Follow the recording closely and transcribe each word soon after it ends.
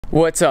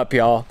What's up,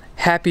 y'all?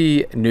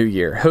 Happy New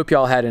Year. Hope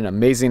y'all had an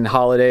amazing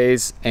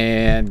holidays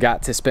and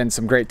got to spend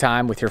some great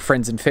time with your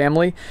friends and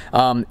family.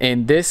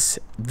 In this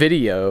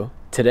video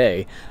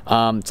today,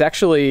 it's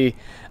actually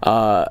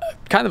kind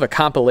of a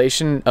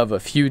compilation of a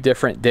few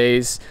different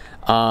days.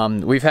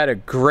 We've had a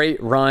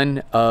great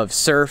run of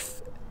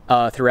surf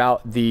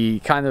throughout the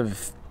kind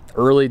of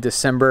early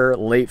December,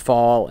 late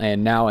fall,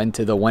 and now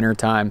into the winter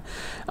time.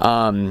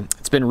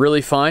 It's been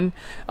really fun.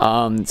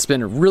 It's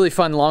been a really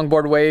fun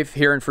longboard wave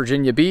here in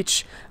Virginia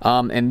Beach.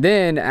 And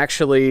then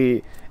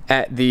actually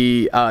at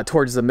the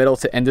towards the middle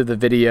to end of the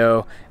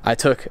video, I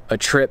took a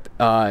trip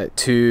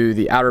to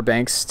the Outer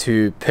Banks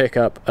to pick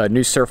up a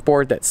new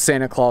surfboard that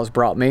Santa Claus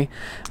brought me.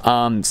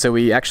 So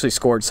we actually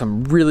scored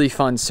some really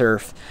fun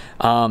surf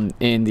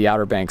in the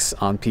Outer Banks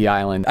on Pea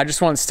Island. I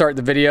just want to start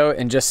the video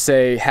and just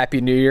say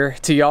Happy New Year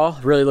to y'all.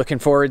 Really looking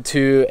forward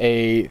to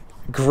a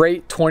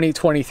great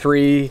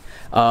 2023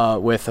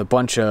 with a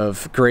bunch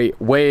of great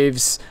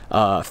waves,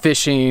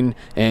 fishing,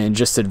 and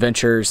just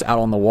adventures out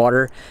on the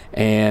water.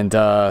 And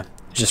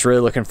just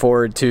really looking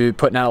forward to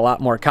putting out a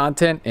lot more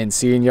content and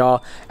seeing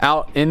y'all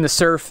out in the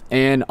surf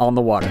and on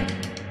the water.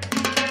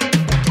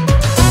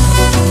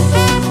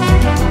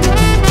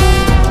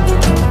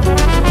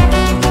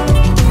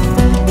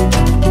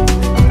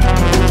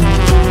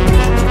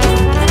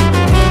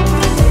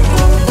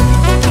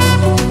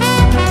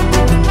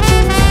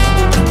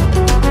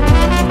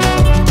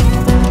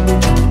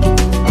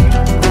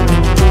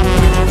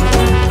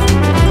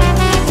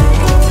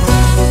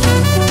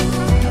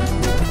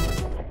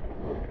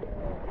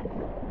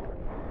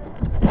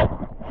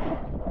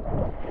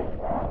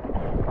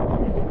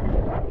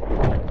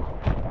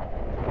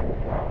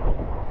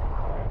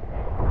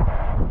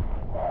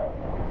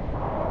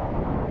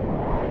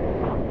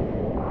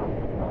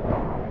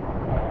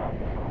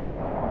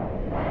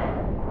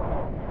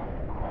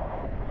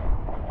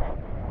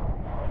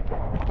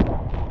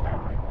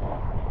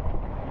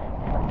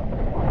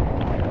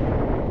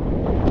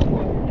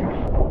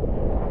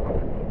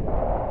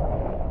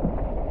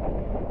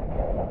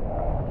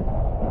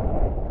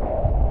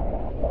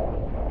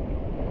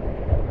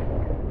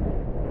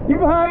 You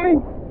behind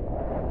me?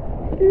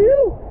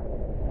 You.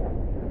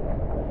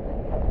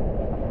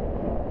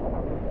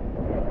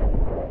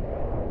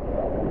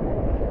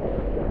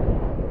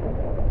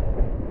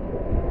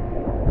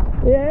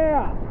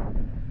 Yeah.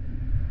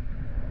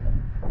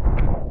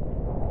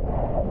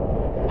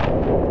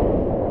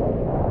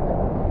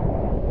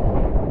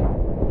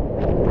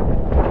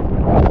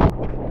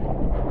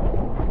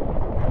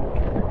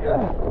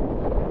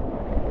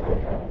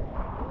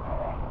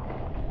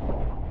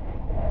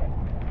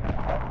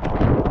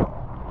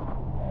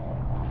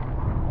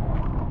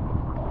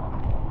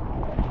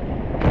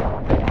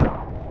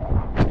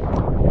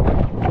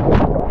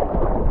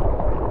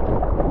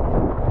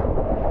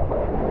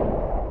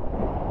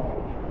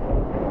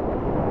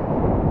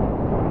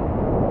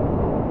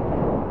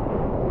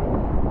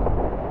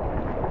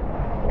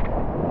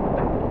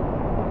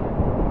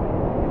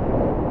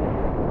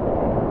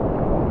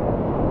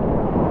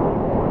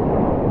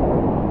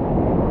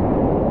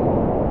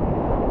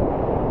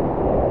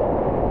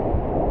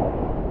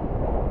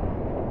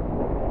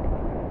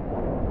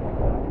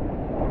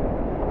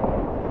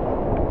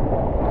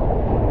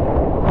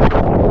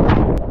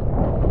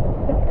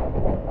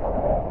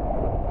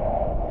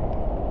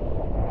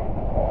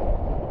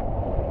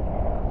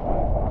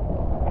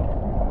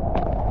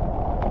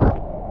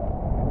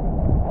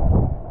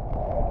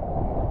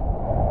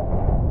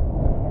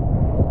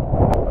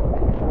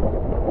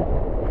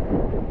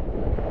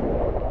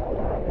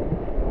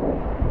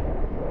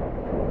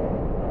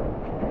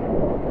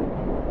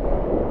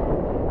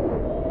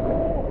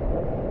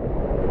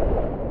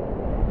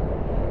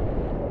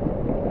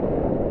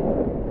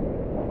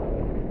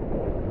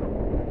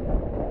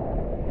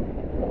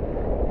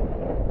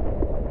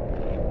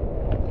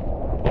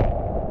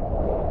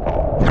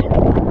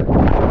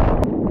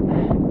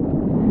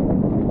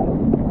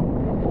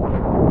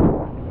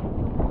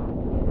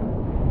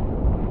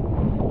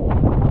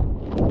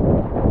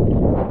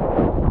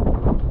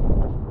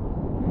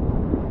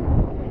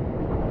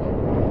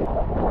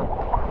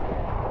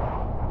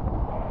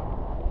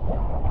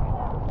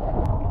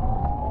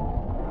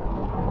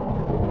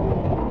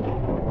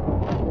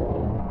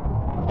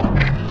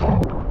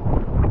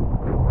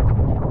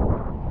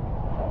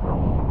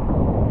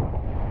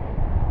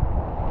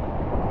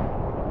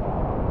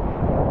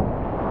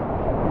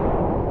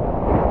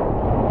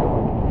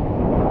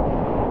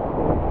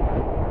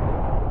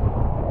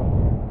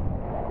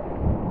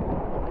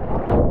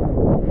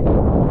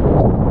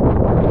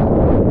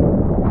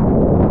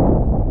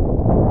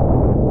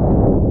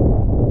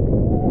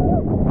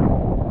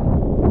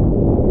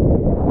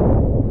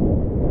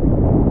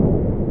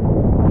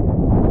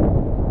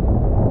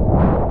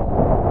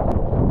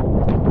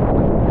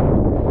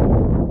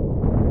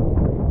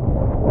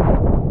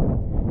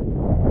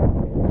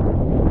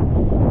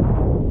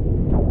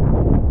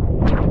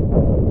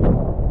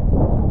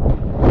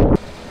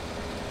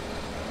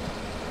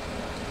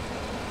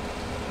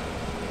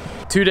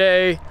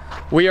 Today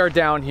we are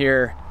down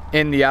here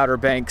in the Outer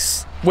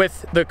Banks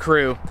with the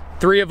crew.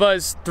 3 of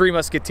us, 3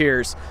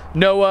 musketeers.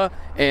 Noah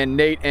and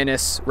Nate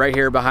Ennis right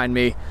here behind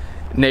me.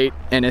 Nate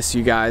Ennis,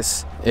 you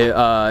guys.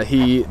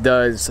 He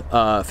does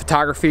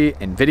photography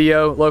and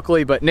video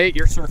locally, but Nate,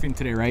 you're surfing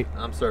today, right?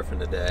 I'm surfing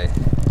today.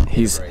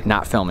 He's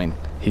not filming,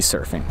 he's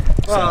surfing.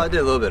 Well, so, I did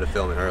a little bit of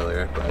filming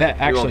earlier, but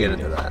we won't get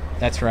into that.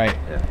 That's right.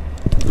 Yeah.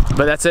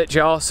 But that's it,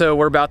 y'all. So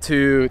we're about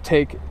to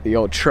take the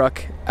old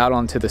truck out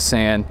onto the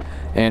sand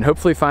and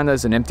hopefully find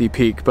us an empty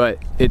peak, but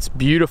it's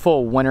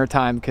beautiful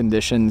wintertime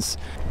conditions.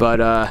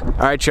 But all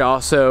right,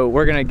 y'all, so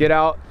we're gonna get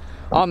out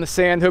on the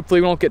sand.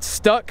 Hopefully we won't get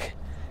stuck,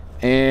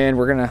 and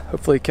we're gonna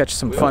hopefully catch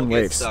some fun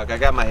waves. Stuck. I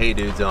got my Hey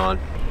Dudes on.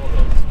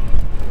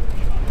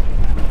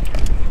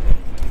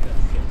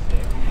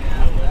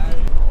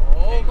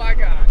 Oh my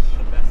gosh.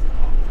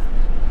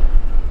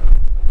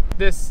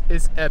 This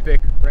is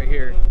epic right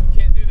here.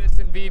 Can't do this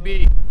in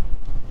VB.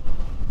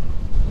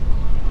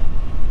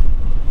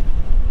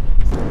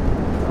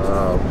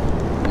 Oh,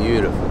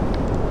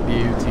 beautiful.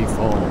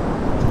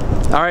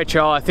 Beautiful. All right,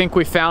 y'all, I think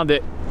we found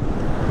it.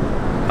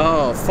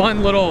 Oh,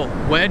 fun little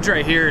wedge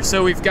right here.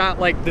 So we've got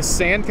like the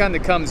sand kind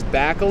of comes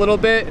back a little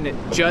bit and it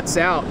juts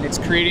out and it's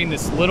creating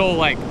this little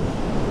like,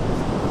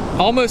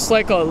 almost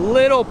like a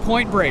little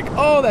point break.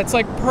 Oh, that's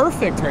like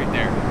perfect right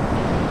there.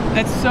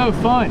 That's so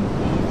fun.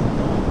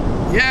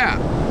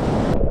 Yeah.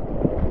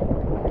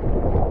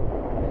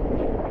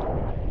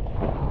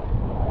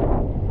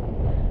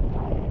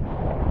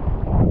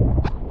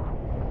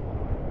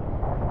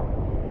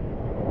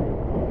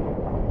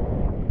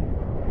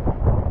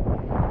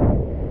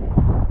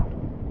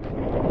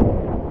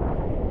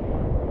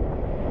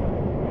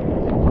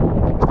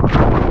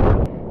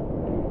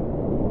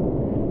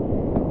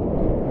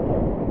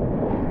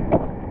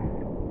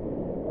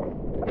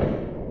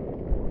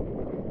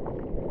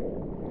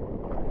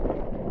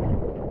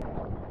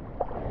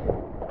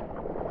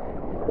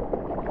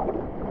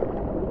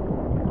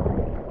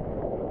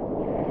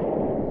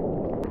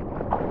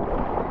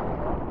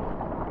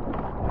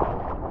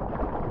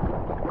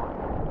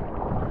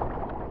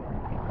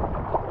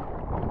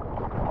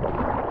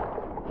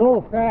 Oh,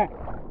 fat.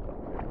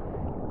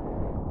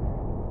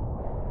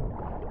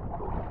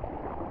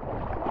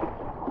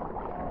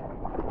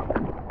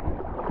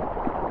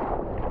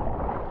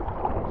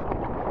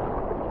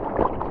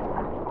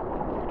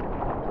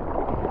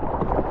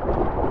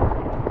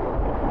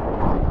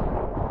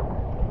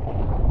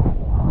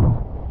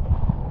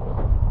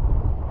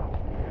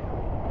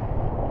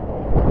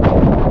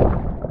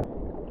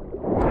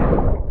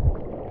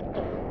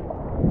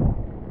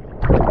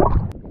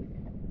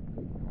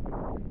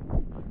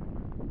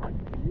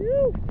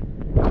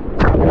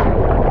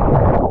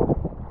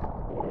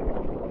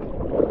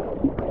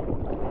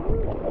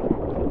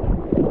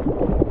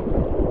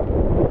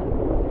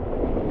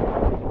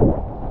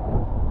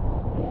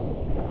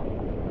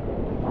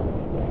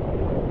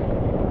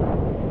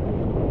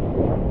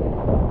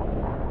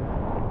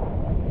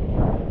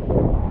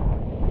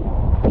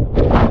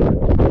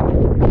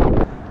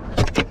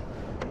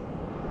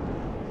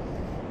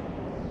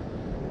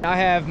 I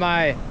have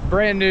my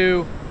brand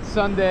new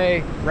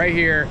Sunday right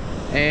here,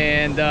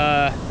 and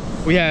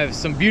we have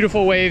some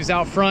beautiful waves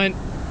out front.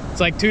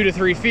 It's like 2 to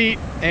 3 feet,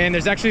 and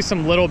there's actually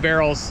some little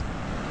barrels.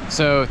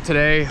 So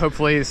today,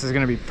 hopefully this is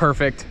gonna be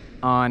perfect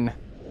on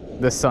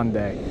the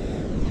Sunday.